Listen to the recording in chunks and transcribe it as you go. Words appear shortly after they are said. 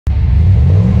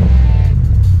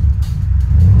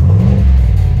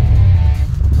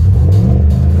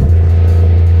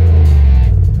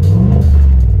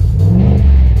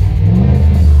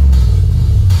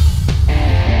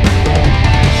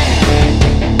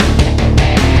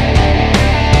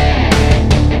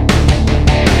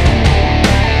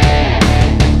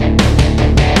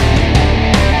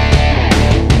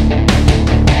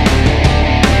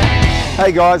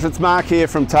G'day guys, it's Mark here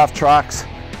from Tough Trucks.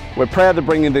 We're proud to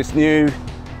bring you this new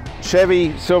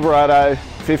Chevy Silverado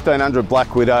 1500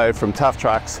 Black Widow from Tough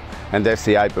Trucks and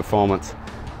SCA Performance.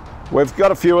 We've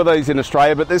got a few of these in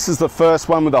Australia, but this is the first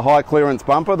one with a high clearance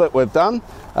bumper that we've done.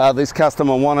 This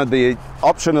customer wanted the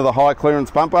option of the high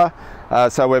clearance bumper,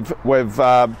 so we've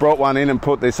brought one in and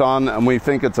put this on, and we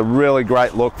think it's a really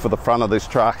great look for the front of this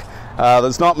truck.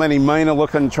 There's not many meaner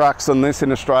looking trucks than this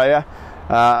in Australia,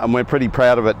 and we're pretty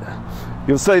proud of it.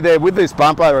 You'll see there with this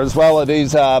bumper as well, it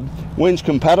is winch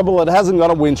compatible. It hasn't got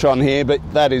a winch on here, but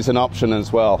that is an option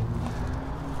as well.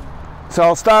 So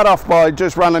I'll start off by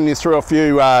just running you through a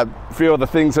few of the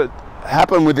things that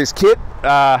happen with this kit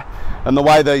and the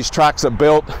way these trucks are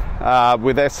built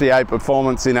with SCA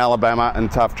Performance in Alabama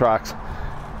and Tough Trucks.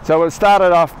 So we've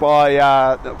started off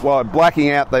by blacking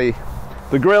out the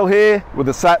grille here with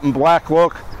a satin black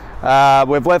look.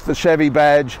 We've left the Chevy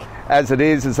badge as it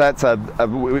is, as that's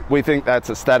we think that's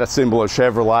a status symbol of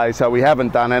Chevrolet, so we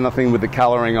haven't done anything with the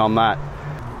colouring on that.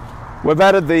 We've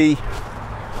added the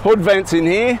hood vents in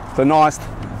here, the nice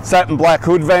satin black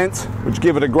hood vents, which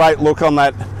give it a great look on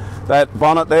that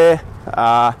bonnet there,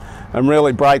 and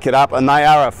really break it up, and they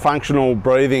are a functional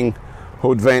breathing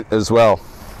hood vent as well.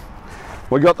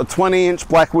 We've got the 20-inch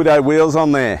Black Widow wheels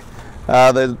on there.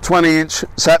 The 20-inch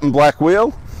satin black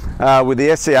wheel with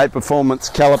the SCA Performance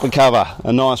caliper cover,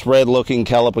 a nice red looking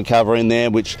caliper cover in there,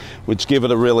 which give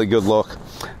it a really good look.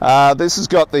 This has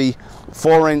got the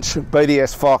 4-inch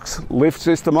BDS Fox lift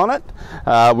system on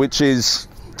it, which is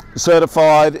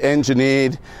certified,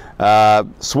 engineered,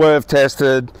 swerve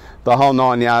tested, the whole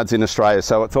 9 yards in Australia,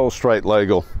 so it's all street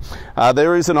legal.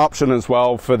 There is an option as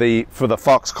well for the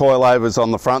Fox coilovers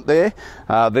on the front there.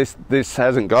 This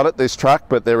hasn't got it, this truck,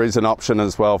 but there is an option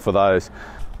as well for those.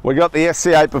 We got the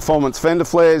SCA Performance fender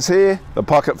flares here, the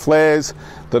pocket flares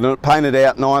that are painted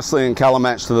out nicely and colour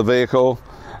matched to the vehicle.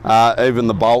 Even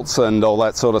the bolts and all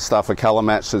that sort of stuff are colour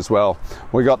matched as well.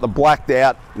 We got the blacked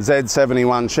out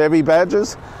Z71 Chevy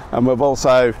badges, and we've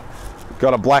also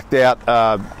got a blacked out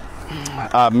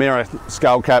mirror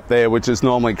skull cap there, which is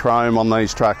normally chrome on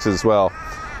these trucks as well.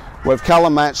 We've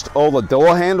colour matched all the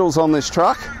door handles on this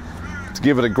truck to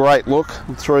give it a great look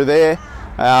through there.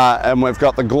 And we've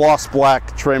got the gloss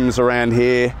black trims around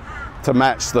here to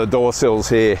match the door sills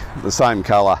here, the same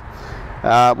colour.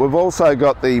 We've also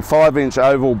got the 5-inch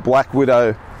oval Black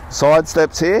Widow side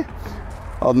steps here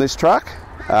on this truck,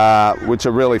 which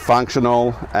are really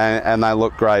functional and they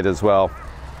look great as well.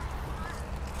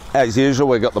 As usual,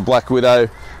 we've got the Black Widow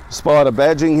spider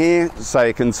badging here, so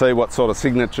you can see what sort of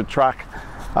signature truck,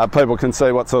 people can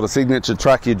see what sort of signature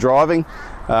truck you're driving.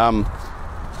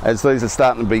 As these are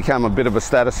starting to become a bit of a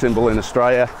status symbol in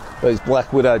Australia, these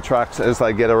Black Widow trucks as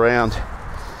they get around.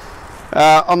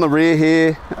 On the rear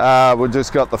here, we've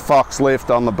just got the Fox lift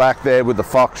on the back there with the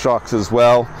Fox shocks as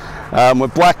well.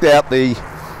 We've blacked out the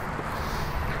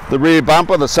rear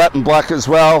bumper, the satin black as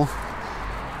well,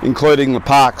 including the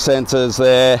park sensors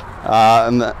there,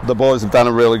 and the boys have done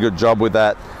a really good job with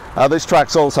that. This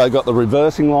truck's also got the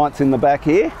reversing lights in the back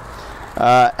here,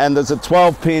 and there's a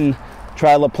 12-pin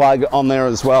trailer plug on there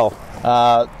as well.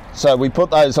 So we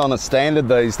put those on as standard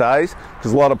these days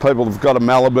because a lot of people have got a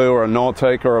Malibu or a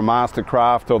Nautica or a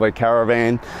Mastercraft or their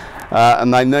Caravan,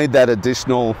 and they need that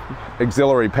additional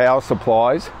auxiliary power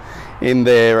supplies in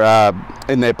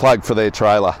their plug for their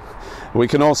trailer. We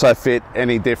can also fit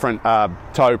any different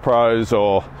tow pros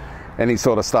or any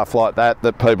sort of stuff like that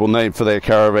people need for their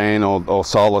Caravan or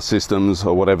solar systems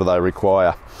or whatever they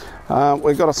require.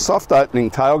 We've got a soft opening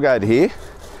tailgate here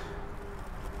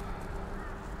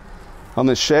on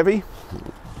this Chevy.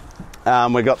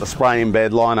 We've got the spray-in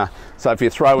bed liner, so if you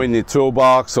throw in your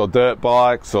toolbox or dirt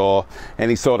bikes or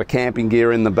any sort of camping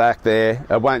gear in the back there,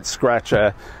 it won't scratch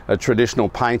a traditional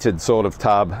painted sort of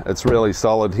tub. It's really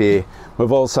solid here.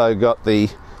 We've also got the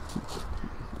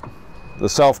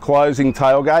self-closing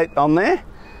tailgate on there,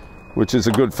 which is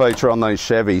a good feature on these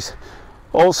Chevys.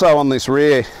 Also on this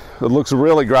rear, it looks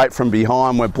really great from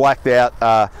behind. We've blacked out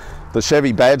the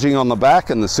Chevy badging on the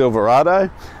back and the Silverado,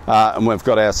 and we've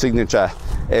got our signature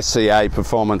SCA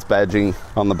Performance badging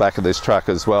on the back of this truck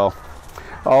as well.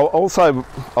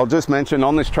 I'll just mention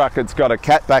on this truck it's got a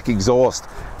catback exhaust.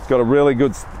 It's got a really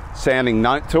good sounding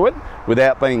note to it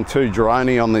without being too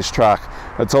droney on this truck.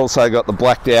 It's also got the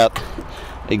blacked out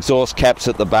exhaust caps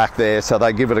at the back there, so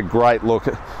they give it a great look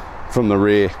from the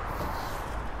rear.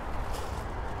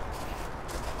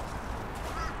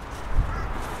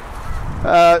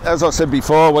 As I said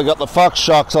before, we've got the Fox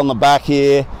shocks on the back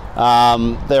here.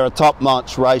 They're a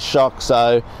top-notch race shock,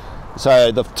 so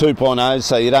the 2.0,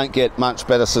 so you don't get much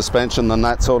better suspension than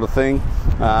that sort of thing.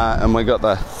 and we got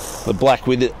the Black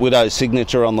Widow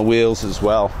signature on the wheels as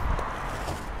well.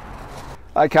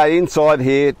 Okay, inside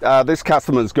here, this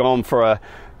customer's gone for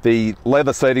the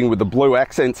leather seating with the blue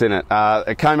accents in it.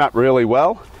 It came up really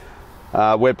well.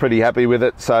 We're pretty happy with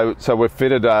it, so we've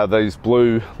fitted these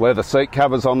blue leather seat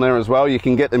covers on there as well. You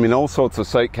can get them in all sorts of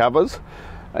seat covers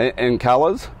and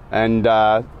colours, and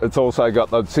it's also got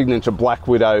the signature Black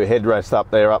Widow headrest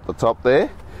up there, up the top there,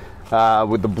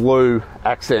 with the blue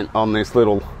accent on this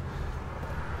little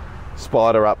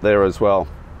spider up there as well.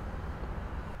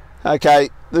 Okay,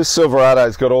 this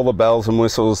Silverado's got all the bells and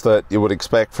whistles that you would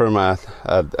expect from a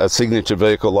signature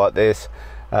vehicle like this.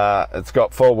 It's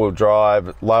got four-wheel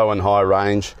drive, low and high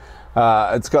range.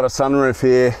 It's got a sunroof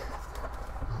here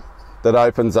that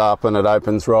opens up, and it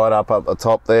opens right up the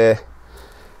top there.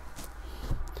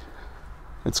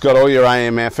 It's got all your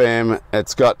AM, FM,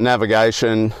 it's got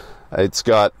navigation, it's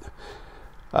got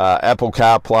Apple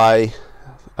CarPlay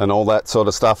and all that sort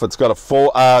of stuff. It's got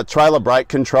a trailer brake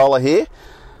controller here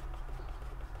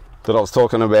that I was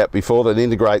talking about before that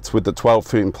integrates with the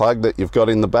 12-pin plug that you've got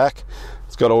in the back.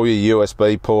 It's got all your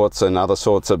USB ports and other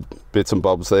sorts of bits and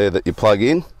bobs there that you plug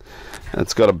in. And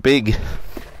it's got a big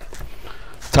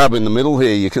tub in the middle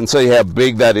here. You can see how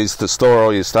big that is to store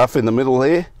all your stuff in the middle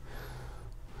here.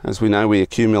 As we know, we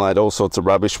accumulate all sorts of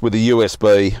rubbish with a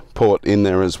USB port in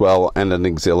there as well, and an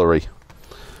auxiliary.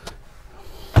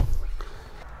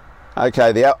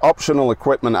 Okay, the optional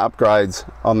equipment upgrades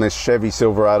on this Chevy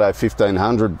Silverado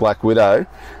 1500 Black Widow,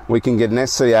 we can get an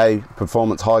SCA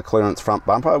Performance high clearance front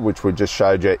bumper, which we just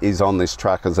showed you is on this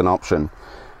truck as an option.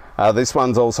 This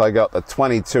one's also got the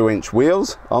 22-inch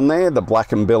wheels on there, the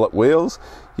black and billet wheels.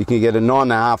 You can get a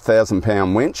 9,500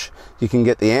 pound winch. You can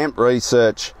get the Amp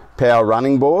Research power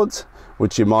running boards,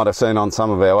 which you might have seen on some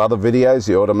of our other videos,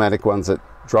 the automatic ones that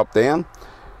drop down.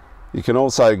 You can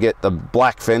also get the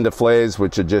black fender flares,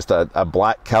 which are just a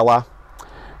black colour,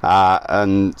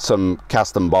 and some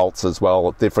custom bolts as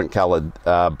well, different coloured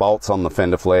bolts on the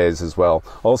fender flares as well.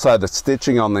 Also, the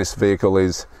stitching on this vehicle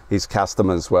is custom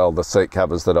as well, the seat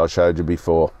covers that I showed you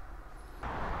before.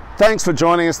 Thanks for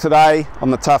joining us today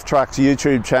on the Tough Trucks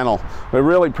YouTube channel. We're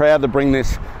really proud to bring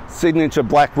this signature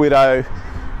Black Widow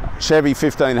Chevy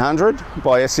 1500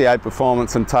 by SCA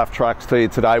Performance and Tough Trucks to you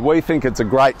today. We think it's a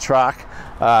great truck,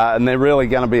 and they're really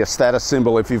going to be a status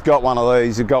symbol. If you've got one of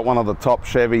these, you've got one of the top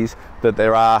Chevys that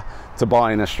there are to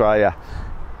buy in Australia.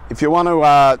 If you want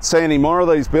to see any more of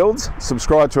these builds,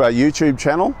 subscribe to our YouTube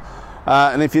channel.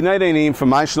 And if you need any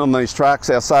information on these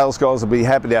trucks, our sales guys will be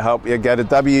happy to help you. Go to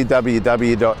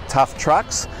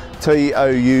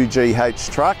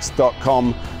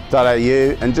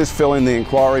www.toughtrucks.com.au and just fill in the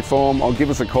inquiry form, or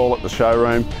give us a call at the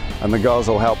showroom and the guys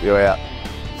will help you out.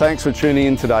 Thanks for tuning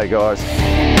in today, guys.